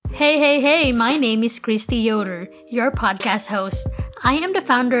Hey, my name is Christy Yoder, your podcast host. I am the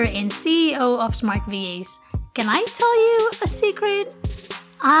founder and CEO of Smart VAs. Can I tell you a secret?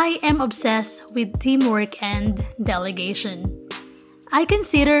 I am obsessed with teamwork and delegation. I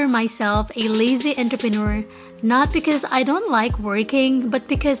consider myself a lazy entrepreneur not because I don't like working, but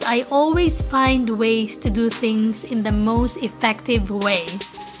because I always find ways to do things in the most effective way.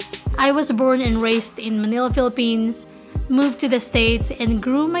 I was born and raised in Manila, Philippines, moved to the States, and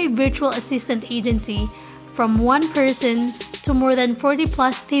grew my virtual assistant agency from one person to more than 40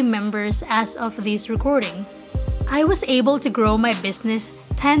 plus team members as of this recording. I was able to grow my business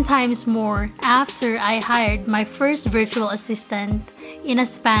 10 times more after I hired my first virtual assistant in a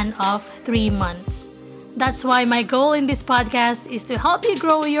span of 3 months. That's why my goal in this podcast is to help you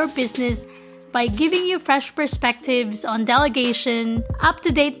grow your business by giving you fresh perspectives on delegation,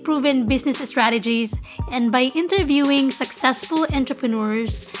 up-to-date proven business strategies, and by interviewing successful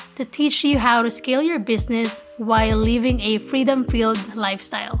entrepreneurs to teach you how to scale your business while living a freedom-filled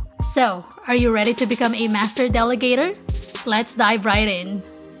lifestyle. So, are you ready to become a master delegator? Let's dive right in.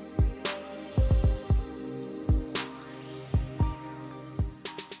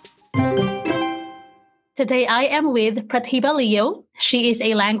 Today, I am with Prathiba Leo. She is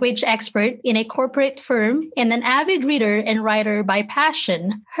a language expert in a corporate firm and an avid reader and writer by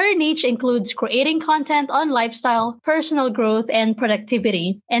passion. Her niche includes creating content on lifestyle, personal growth, and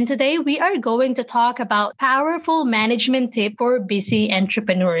productivity. And today, we are going to talk about powerful management tips for busy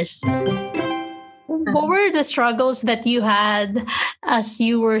entrepreneurs. What were the struggles that you had as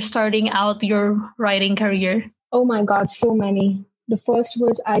you were starting out your writing career? Oh my God, so many. The first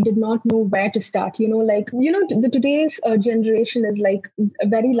was I did not know where to start. Today's generation is like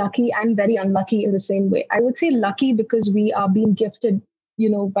very lucky and very unlucky in the same way. I would say lucky because we are being gifted,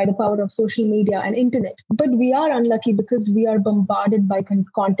 by the power of social media and internet. But we are unlucky because we are bombarded by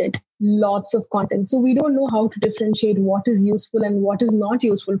content, lots of content. So we don't know how to differentiate what is useful and what is not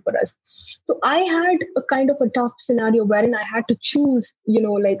useful for us. So I had a kind of a tough scenario wherein I had to choose,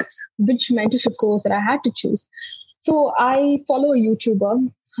 which mentorship course that I had to choose. So I follow a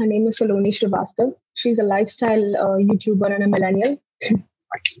YouTuber. Her name is Saloni Srivastav. She's a lifestyle YouTuber and a millennial.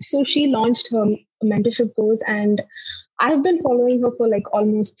 So she launched her mentorship course, and I've been following her for like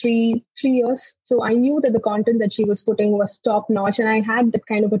almost three years. So I knew that the content that she was putting was top notch, and I had that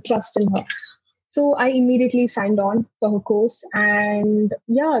kind of a trust in her. So I immediately signed on for her course, and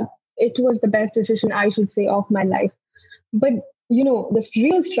yeah, it was the best decision, I should say, of my life. But the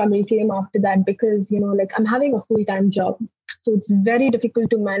real struggle came after that because, I'm having a full-time job. So it's very difficult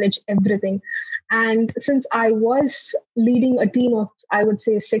to manage everything. And since I was leading a team of, I would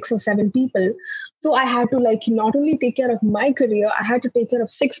say, 6 or 7 people, so I had to not only take care of my career, I had to take care of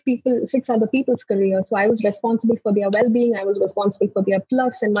 6 other people's career. So I was responsible for their well-being. I was responsible for their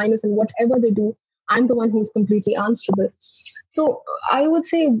plus and minus and whatever they do. I'm the one who's completely answerable. So I would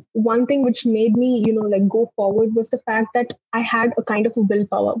say one thing which made me, go forward was the fact that I had a kind of a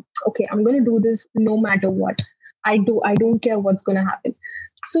willpower. Okay, I'm going to do this no matter what. I don't care what's going to happen.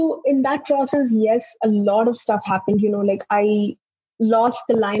 So in that process, yes, a lot of stuff happened. I lost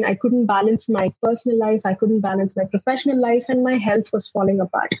the line. I couldn't balance my personal life. I couldn't balance my professional life, and my health was falling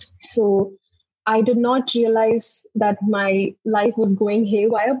apart. So I did not realize that my life was going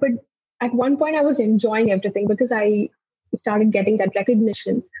haywire. But at one point, I was enjoying everything because I started getting that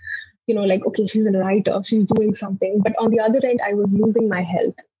recognition, okay, she's a writer, she's doing something. But on the other end, I was losing my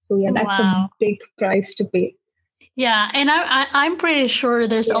health. So yeah, that's a big price to pay. Yeah, and I'm pretty sure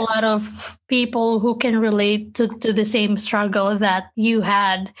there's a lot of people who can relate to the same struggle that you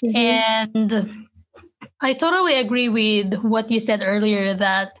had. Mm-hmm. And I totally agree with what you said earlier,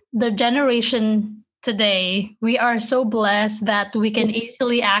 that the generation today, we are so blessed that we can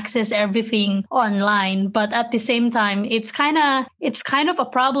easily access everything online. But at the same time, it's kind of a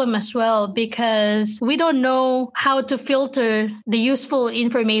problem as well because we don't know how to filter the useful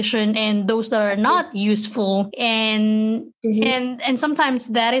information and those that are not useful. And sometimes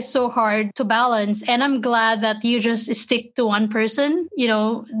that is so hard to balance. And I'm glad that you just stick to one person,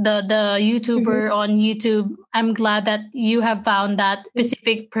 the YouTuber on YouTube. I'm glad that you have found that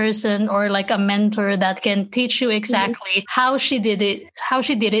specific person or like a mentor that can teach you exactly how she did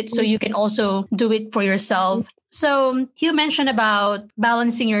it so you can also do it for yourself. So you mentioned about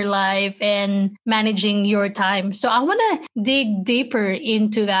balancing your life and managing your time. So I want to dig deeper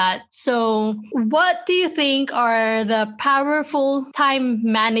into that. So what do you think are the powerful time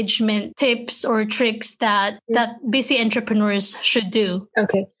management tips or tricks that busy entrepreneurs should do?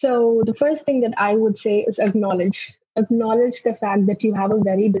 Okay. So the first thing that I would say is acknowledge. acknowledge the fact that you have a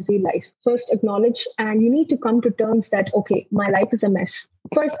very busy life. First, acknowledge, and you need to come to terms that, okay, my life is a mess.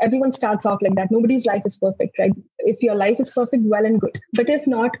 First, everyone starts off like that. Nobody's life is perfect, right? If your life is perfect, well and good. But if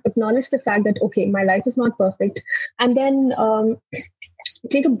not, acknowledge the fact that, okay, my life is not perfect. And then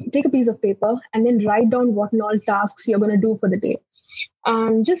take a piece of paper and then write down what and all tasks you're going to do for the day.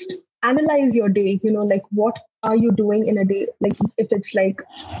 Just analyze your day, like what are you doing in a day? Like if it's like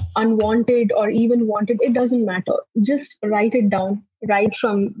unwanted or even wanted, it doesn't matter. Just write it down, right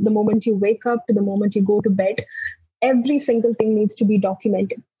from the moment you wake up to the moment you go to bed. Every single thing needs to be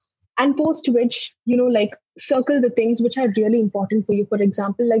documented. And post which, like circle the things which are really important for you. For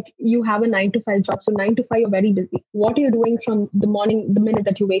example, like you have a 9 to 5 job. So 9 to 5, you're very busy. What are you doing from the morning, the minute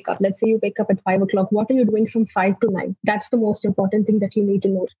that you wake up? Let's say you wake up at 5 o'clock. What are you doing from 5 to 9? That's the most important thing that you need to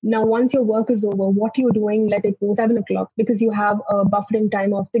know. Now, once your work is over, what are you doing, let it go 7 o'clock, because you have a buffering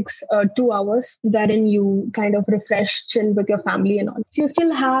time of 2 hours, wherein you kind of refresh, chill with your family and all. So you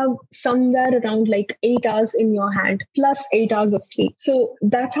still have somewhere around like 8 hours in your hand, plus 8 hours of sleep. So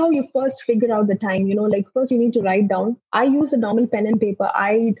that's how you first figure out the time, like first you need to write down. I use a normal pen and paper.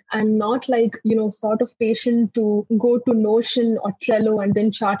 I am not like, sort of patient to go to Notion or Trello and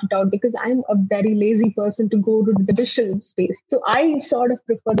then chart it out, because I'm a very lazy person to go to the digital space. So I sort of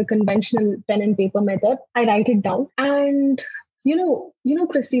prefer the conventional pen and paper method. I write it down. And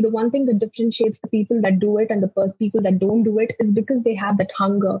Christy, the one thing that differentiates the people that do it and the people that don't do it is because they have that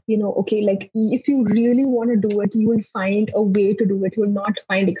hunger. Okay, like if you really want to do it, you will find a way to do it. You will not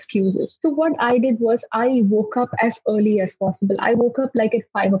find excuses. So what I did was I woke up as early as possible. I woke up like at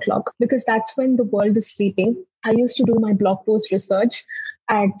 5 o'clock, because that's when the world is sleeping. I used to do my blog post research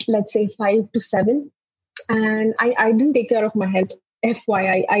at, let's say, 5 to 7. And I didn't take care of my health.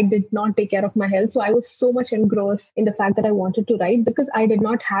 FYI, I did not take care of my health. So I was so much engrossed in the fact that I wanted to write, because I did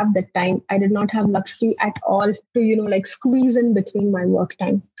not have that time. I did not have luxury at all to, like squeeze in between my work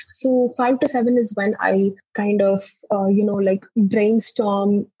time. So 5 to 7 is when I kind of, like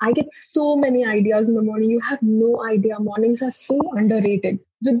brainstorm. I get so many ideas in the morning. You have no idea. Mornings are so underrated.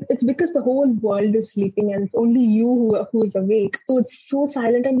 It's because the whole world is sleeping and it's only you who is awake. So it's so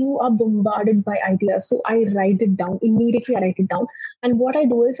silent and you are bombarded by ideas. So I write it down. Immediately I write it down. And what I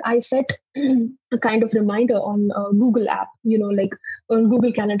do is I set a kind of reminder on Google app, like on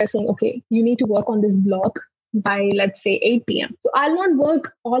Google Calendar, saying, okay, you need to work on this blog by, let's say, 8 p.m. So I'll not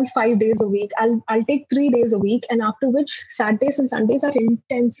work all 5 days a week. I'll take 3 days a week, and after which Saturdays and Sundays are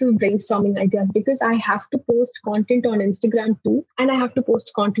intensive brainstorming ideas, because I have to post content on Instagram too, and I have to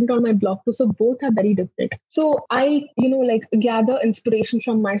post content on my blog too. So both are very different. So I, like gather inspiration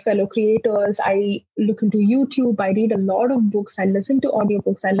from my fellow creators. I look into YouTube. I read a lot of books. I listen to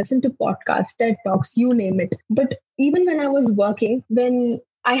audiobooks. I listen to podcasts, TED Talks, you name it. But even when I was working, when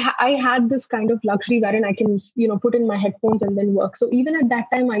I had this kind of luxury wherein I can, put in my headphones and then work. So even at that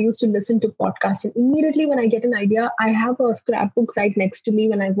time, I used to listen to podcasts. And immediately when I get an idea, I have a scrapbook right next to me.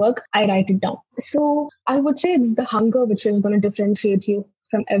 When I work, I write it down. So I would say it's the hunger which is going to differentiate you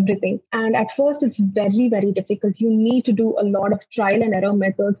from everything. And at first, it's very, very difficult. You need to do a lot of trial and error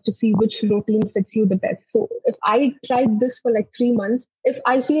methods to see which routine fits you the best. So if I tried this for like 3 months, if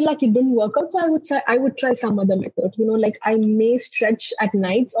I feel like it didn't work out, so I would try some other method. Like I may stretch at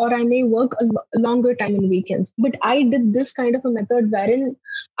nights, or I may work a longer time in weekends. But I did this kind of a method wherein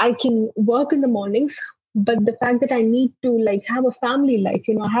I can work in the mornings, but the fact that I need to like have a family life,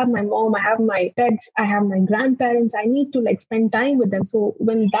 I have my mom, I have my pets, I have my grandparents, I need to like spend time with them. So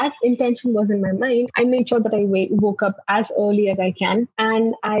when that intention was in my mind, I made sure that I woke up as early as I can,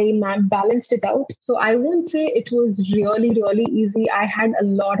 and I balanced it out. So I won't say it was really, really easy. I had a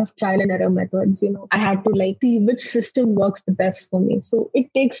lot of trial and error methods. I had to like see which system works the best for me. So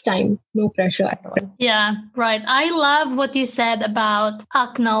it takes time, no pressure at all. Yeah, right. I love what you said about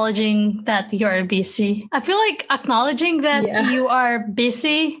acknowledging that you're busy. I feel like acknowledging that you are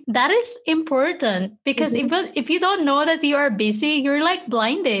busy, that is important, because if you don't know that you are busy, you're like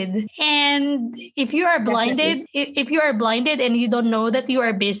blinded. And if you are blinded, if you are blinded and you don't know that you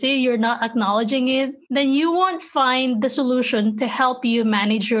are busy, you're not acknowledging it, then you won't find the solution to help you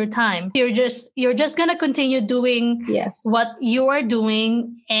manage your time. You're just going to continue doing what you are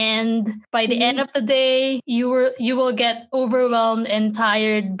doing, and by the end of the day, you will get overwhelmed and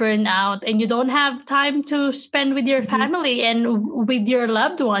tired, burned out, and you don't have time time to spend with your family and with your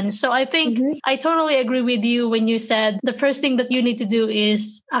loved ones. So I think I totally agree with you when you said the first thing that you need to do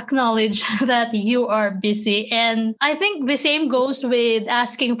is acknowledge that you are busy. And I think the same goes with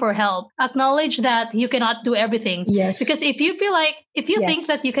asking for help. Acknowledge that you cannot do everything. Yes. Because if you feel like, if you think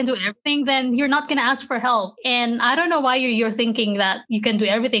that you can do everything, then you're not going to ask for help. And I don't know why you're thinking that you can do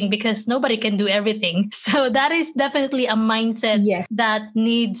everything, because nobody can do everything. So that is definitely a mindset that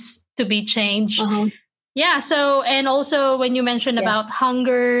needs to be changed. Yeah. So, and also when you mentioned about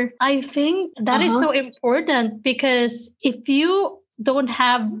hunger, I think that is so important, because if you don't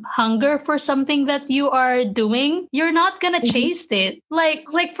have hunger for something that you are doing, you're not gonna chase it. Like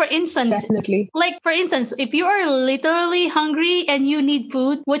for instance, if you are literally hungry and you need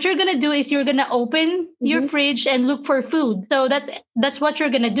food, what you're gonna do is you're gonna open your fridge and look for food. So that's what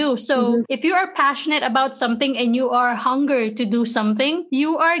you're gonna do. So if you are passionate about something and you are hungry to do something,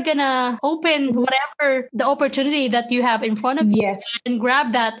 you are gonna open whatever the opportunity that you have in front of you and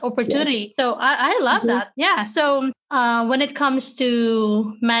grab that opportunity. So I love that. Yeah. So when it comes to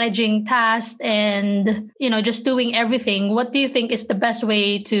managing tasks and, just doing everything, what do you think is the best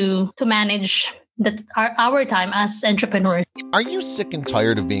way to manage our time as entrepreneurs? Are you sick and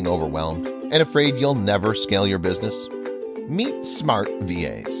tired of being overwhelmed and afraid you'll never scale your business? Meet Smart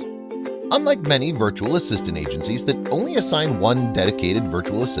VAs. Unlike many virtual assistant agencies that only assign one dedicated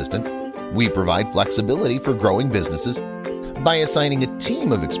virtual assistant, we provide flexibility for growing businesses by assigning a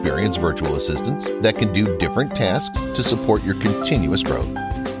team of experienced virtual assistants that can do different tasks to support your continuous growth.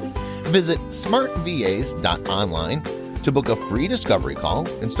 Visit smartvas.online to book a free discovery call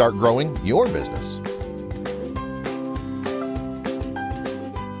and start growing your business.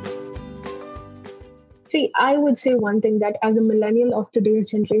 See, I would say one thing, that as a millennial of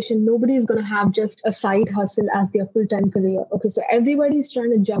today's generation, nobody is going to have just a side hustle as their full-time career. Okay, so everybody's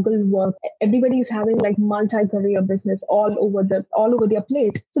trying to juggle work. Everybody's having like multi-career business all over their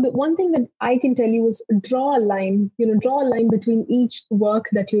plate. So the one thing that I can tell you is draw a line between each work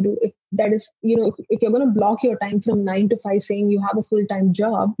that you do. If that is, if you're going to block your time from 9 to 5 saying you have a full-time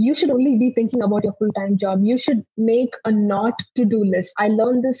job, you should only be thinking about your full-time job. You should make a not to-do list. I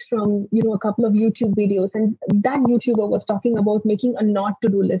learned this from, a couple of YouTube videos, and that YouTuber was talking about making a not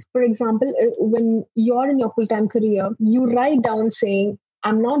to-do list. For example, when you're in your full-time career, you write down saying,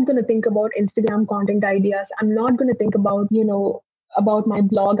 I'm not going to think about Instagram content ideas. I'm not going to think about, about my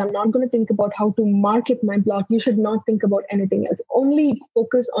blog. I'm not going to think about how to market my blog. You should not think about anything else. Only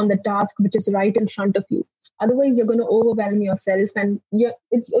focus on the task which is right in front of you. Otherwise, you're going to overwhelm yourself, and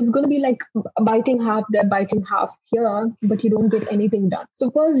it's going to be like biting half there, biting half here, but you don't get anything done.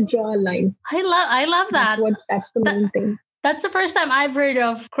 So first, draw a line. I love that. That's the main thing. That's the first time I've heard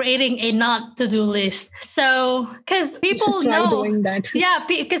of creating a not to-do list. So, because people know doing that. Yeah,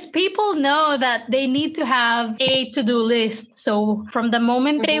 because people know that they need to have a to-do list. So from the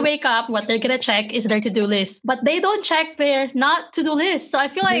moment they wake up, what they're gonna check is their to-do list, but they don't check their not to-do list. So I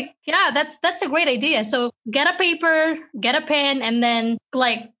feel like, that's a great idea. So get a paper, get a pen, and then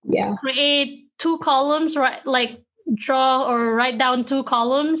create 2 columns, right? Like draw or write down 2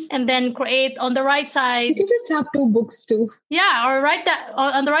 columns, and then create on the right side. You can just have 2 books too. Yeah, or write that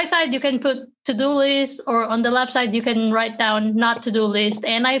on the right side. You can put to-do list, or on the left side you can write down not to-do list.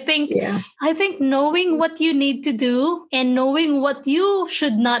 And I think knowing what you need to do and knowing what you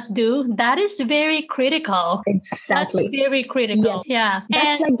should not do, that is very critical. Exactly. That's very critical. Yeah.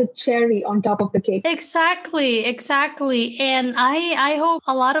 That's like the cherry on top of the cake. Exactly. And I hope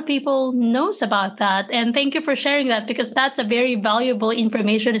a lot of people knows about that. And thank you for sharing that, because that's a very valuable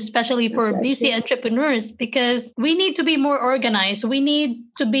information, especially for busy entrepreneurs, because we need to be more organized. We need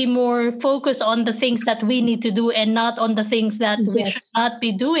to be more focused on the things that we need to do and not on the things that we should not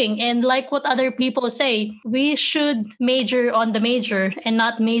be doing. And like what other people say, we should major on the major and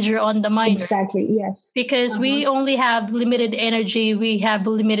not major on the minor. Exactly, yes. Because we only have limited energy, we have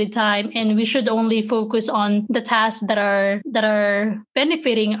limited time, and we should only focus on the tasks that are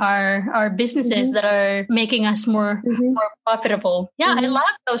benefiting our businesses, that are making us more profitable. Yeah, I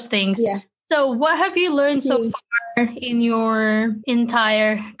love those things. Yeah. So what have you learned so far in your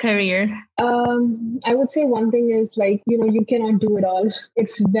entire career? I would say one thing is you cannot do it all.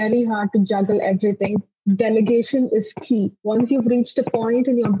 It's very hard to juggle everything. Delegation is key. Once you've reached a point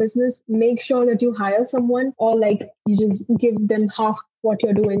in your business, make sure that you hire someone, or you just give them half what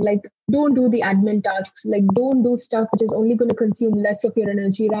you're doing. Don't do the admin tasks. Don't do stuff which is only going to consume less of your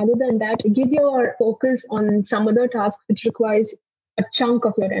energy. Rather than that, give your focus on some other tasks which requires a chunk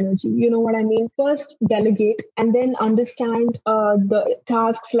of your energy. You know what I mean? First, delegate and then understand the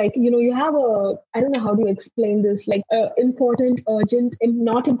tasks. Like, you have I don't know how to explain this, like important, urgent,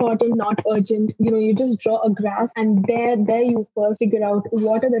 not important, not urgent. You just draw a graph and there you first figure out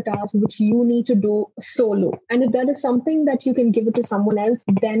what are the tasks which you need to do solo. And if that is something that you can give it to someone else,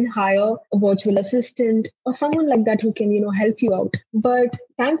 then hire a virtual assistant or someone like that who can, help you out. But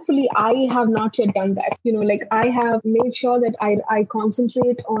thankfully, I have not yet done that. Like I have made sure that I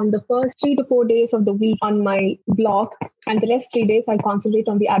concentrate on the first 3 to 4 days of the week on my blog, and the rest 3 days I concentrate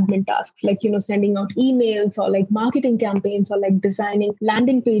on the admin tasks, like, sending out emails or like marketing campaigns or like designing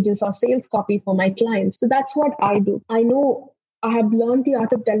landing pages or sales copy for my clients. So that's what I do. I know I have learned the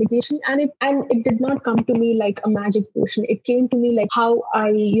art of delegation, and it did not come to me like a magic potion. It came to me like how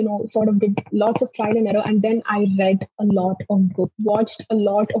I, sort of did lots of trial and error. And then I read a lot of books, watched a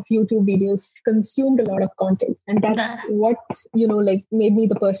lot of YouTube videos, consumed a lot of content. And that's what, like made me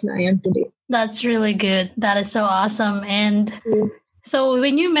the person I am today. That's really good. That is so awesome. And so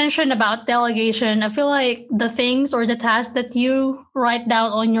when you mentioned about delegation, I feel like the things or the tasks that you write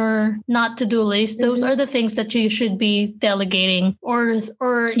down on your not to-do list, those are the things that you should be delegating. Or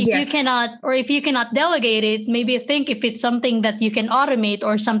if you cannot delegate it, maybe think if it's something that you can automate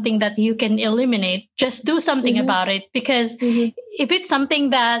or something that you can eliminate, just do something about it. Because if it's something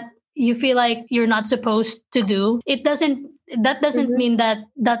that you feel like you're not supposed to do, that doesn't mean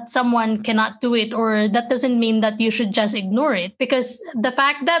that someone cannot do it, or that doesn't mean that you should just ignore it. Because the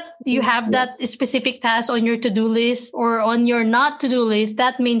fact that you have that specific task on your to-do list or on your not to-do list,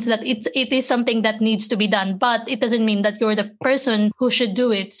 that means that it is something that needs to be done, but it doesn't mean that you're the person who should do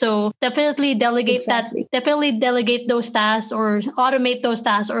it. So definitely delegate definitely delegate those tasks or automate those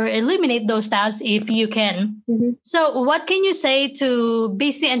tasks or eliminate those tasks if you can. So what can you say to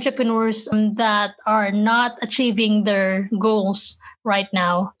busy entrepreneurs that are not achieving their goals right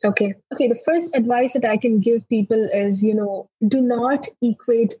now? Okay. The first advice that I can give people is, do not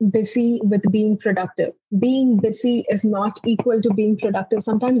equate busy with being productive. Being busy is not equal to being productive.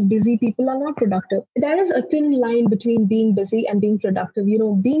 Sometimes busy people are not productive. There is a thin line between being busy and being productive.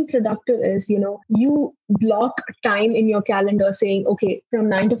 Being productive is, you block time in your calendar saying, okay, from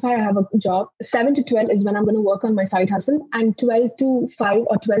 9 to 5, I have a job. 7 to 12 is when I'm going to work on my side hustle. And 12 to 5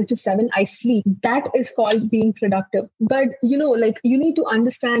 or 12 to 7, I sleep. That is called being productive. But, like you need to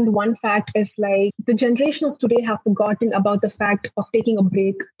understand one fact is like the generation of today have forgotten about the fact of taking a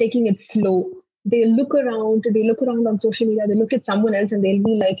break, taking it slow. They look around on social media, they look at someone else and they'll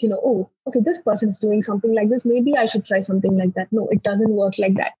be like, oh, okay, this person is doing something like this. Maybe I should try something like that. No, it doesn't work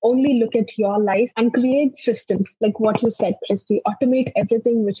like that. Only look at your life and create systems like what you said, Christy. Automate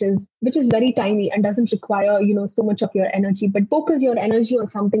everything which is very tiny and doesn't require, so much of your energy, but focus your energy on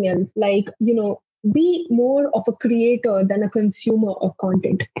something else. Like, be more of a creator than a consumer of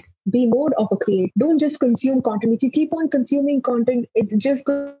content. Be more of a creator. Don't just consume content. If you keep on consuming content, it's just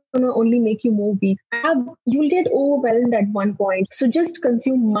going to only make you more weak. You'll get overwhelmed at one point. So just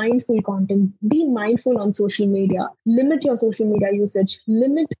consume mindful content. Be mindful on social media. Limit your social media usage.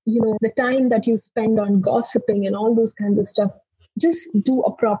 Limit, the time that you spend on gossiping and all those kinds of stuff. Just do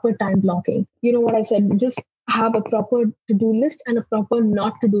a proper time blocking. You know what I said? Just have a proper to-do list and a proper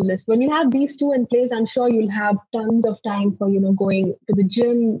not to-do list. When you have these two in place, I'm sure you'll have tons of time for, going to the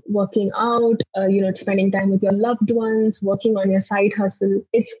gym, working out, spending time with your loved ones, working on your side hustle.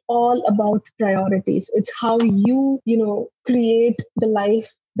 It's all about priorities. It's how you, create the life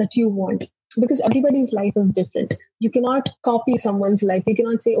that you want. Because everybody's life is different. You cannot copy someone's life. You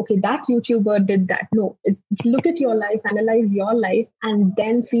cannot say, okay, that YouTuber did that. No, look at your life, analyze your life, and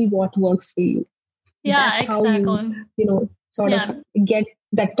then see what works for you. Yeah, That's exactly. How you, sort of get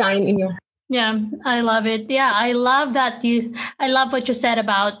that time in your. Yeah, I love it. Yeah, I love what you said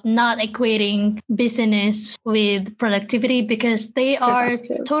about not equating business with productivity, because they are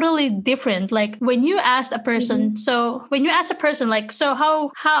totally different. Like when you ask a person, like, so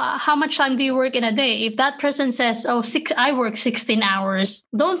how much time do you work in a day? If that person says, I work 16 hours,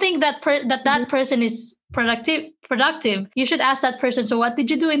 don't think that that person is productive. You should ask that person, so what did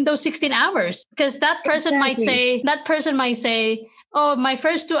you do in those 16 hours? Because that person might say, oh, my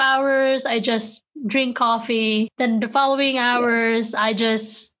first 2 hours, I just drink coffee. Then the following hours, I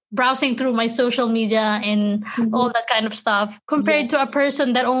just browsing through my social media and all that kind of stuff, compared to a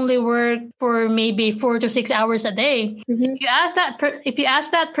person that only worked for maybe 4 to 6 hours a day. If you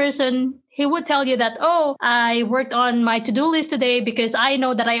ask that person, he would tell you that, I worked on my to-do list today because I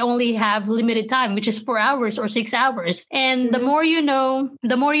know that I only have limited time, which is 4 hours or 6 hours. And the more you know,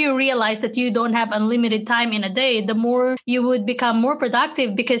 the more you realize that you don't have unlimited time in a day, the more you would become more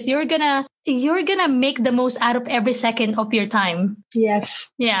productive, because you're going to you're gonna make the most out of every second of your time.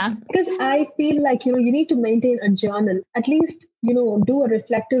 Yes. Yeah. Because I feel like, you need to maintain a journal, at least, do a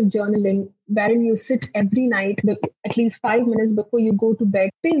reflective journaling wherein you sit every night, at least 5 minutes before you go to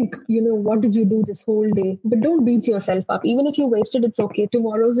bed. Think, what did you do this whole day? But don't beat yourself up. Even if you wasted, it's okay.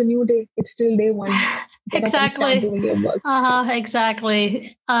 Tomorrow's a new day. It's still day one. Get up and start doing your work.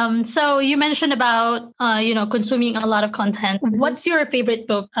 Exactly. So you mentioned about consuming a lot of content. Mm-hmm. What's your favorite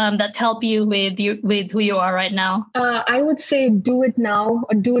book that helped you with who you are right now? I would say Do It Now,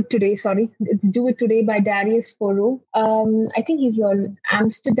 or Do It Today. Sorry, it's Do It Today by Darius Foro. I think he's an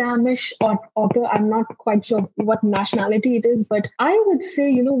Amsterdamish author. I'm not quite sure what nationality it is, but I would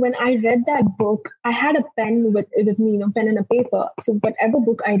say, when I read that book, I had a pen with me, pen and a paper. So whatever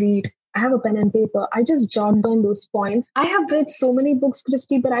book I read, I have a pen and paper. I just jot down those points. I have read so many books,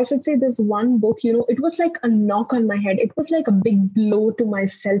 Christy, but I should say this one book, it was like a knock on my head. It was like a big blow to my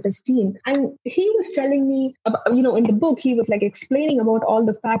self-esteem. And he was telling me about, in the book, he was like explaining about all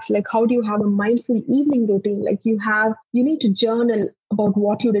the facts, like how do you have a mindful evening routine? Like you need to journal about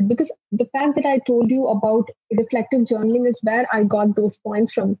what you did, because the fact that I told you about reflective journaling is where I got those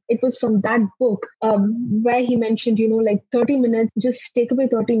points from. It was from that book where he mentioned, like 30 minutes, just take away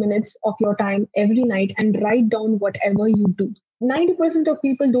 30 minutes of your time every night and write down whatever you do. 90% of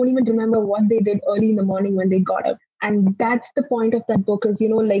people don't even remember what they did early in the morning when they got up. And that's the point of that book is,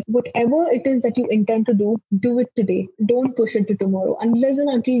 like whatever it is that you intend to do it today. Don't push it to tomorrow unless and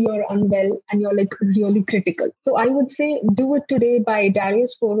until you're unwell and you're like really critical. So I would say Do It Today by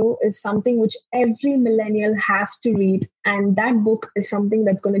Darius Foro is something which every millennial has to read. And that book is something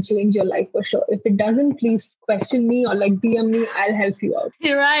that's going to change your life for sure. If it doesn't, please question me or like DM me. I'll help you out.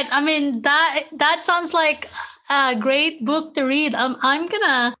 You're right. I mean, that sounds like a great book to read. I'm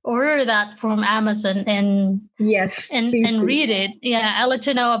gonna order that from Amazon and read it. Yeah, I'll let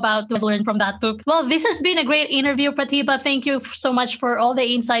you know about what I've learned from that book. Well, this has been a great interview, Prathiba. Thank you so much for all the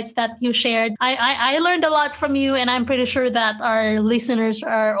insights that you shared. I learned a lot from you, and I'm pretty sure that our listeners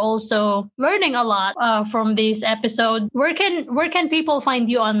are also learning a lot from this episode. Where can people find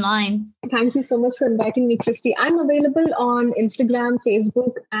you online? Thank you so much for inviting me, Christy. I'm available on Instagram,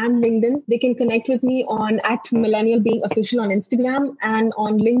 Facebook, and LinkedIn. They can connect with me on @MillennialBeingOfficial on Instagram, and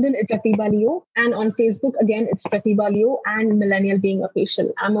on LinkedIn, it's Prathiba Leo. And on Facebook, again, it's Prathiba Leo and Millennial Being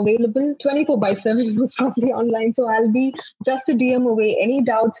Official. I'm available 24/7, most probably online. So I'll be just to DM away any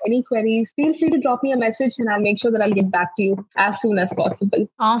doubts, any queries. Feel free to drop me a message and I'll make sure that I'll get back to you as soon as possible.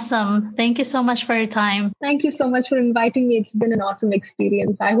 Awesome. Thank you so much for your time. Thank you so much for inviting me. It's been an awesome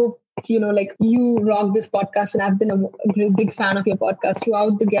experience. I hope you rock this podcast, and I've been a great big fan of your podcast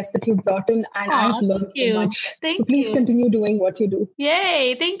throughout the guests that you've brought in, and I've learned so much. So please continue doing what you do.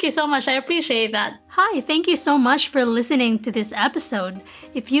 Yay! Thank you so much. I appreciate that. Hi, thank you so much for listening to this episode.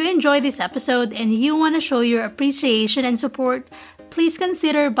 If you enjoyed this episode and you want to show your appreciation and support, please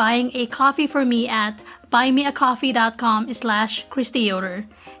consider buying a coffee for me at buymeacoffee.com/Christy Yoder.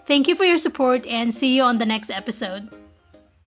 Thank you for your support and see you on the next episode.